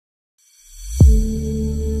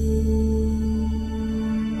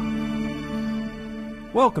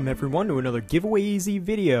Welcome everyone to another GiveawayEZ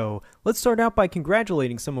video. Let's start out by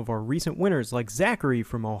congratulating some of our recent winners like Zachary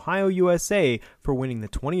from Ohio, USA for winning the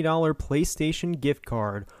 $20 PlayStation gift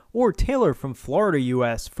card, or Taylor from Florida,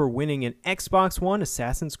 US for winning an Xbox One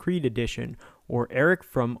Assassin's Creed Edition, or Eric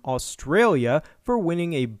from Australia for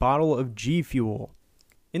winning a bottle of G Fuel.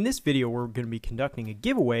 In this video we're going to be conducting a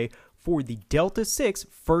giveaway for the Delta 6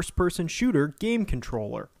 first-person shooter game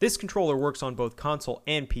controller. This controller works on both console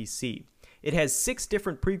and PC. It has 6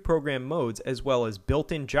 different pre-programmed modes as well as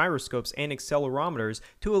built-in gyroscopes and accelerometers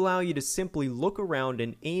to allow you to simply look around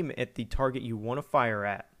and aim at the target you want to fire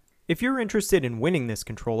at. If you're interested in winning this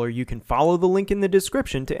controller, you can follow the link in the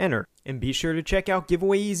description to enter. And be sure to check out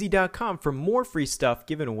GiveawayEZ.com for more free stuff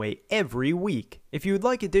given away every week. If you would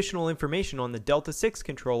like additional information on the Delta 6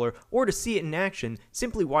 controller or to see it in action,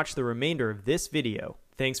 simply watch the remainder of this video.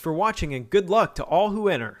 Thanks for watching and good luck to all who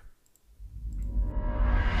enter.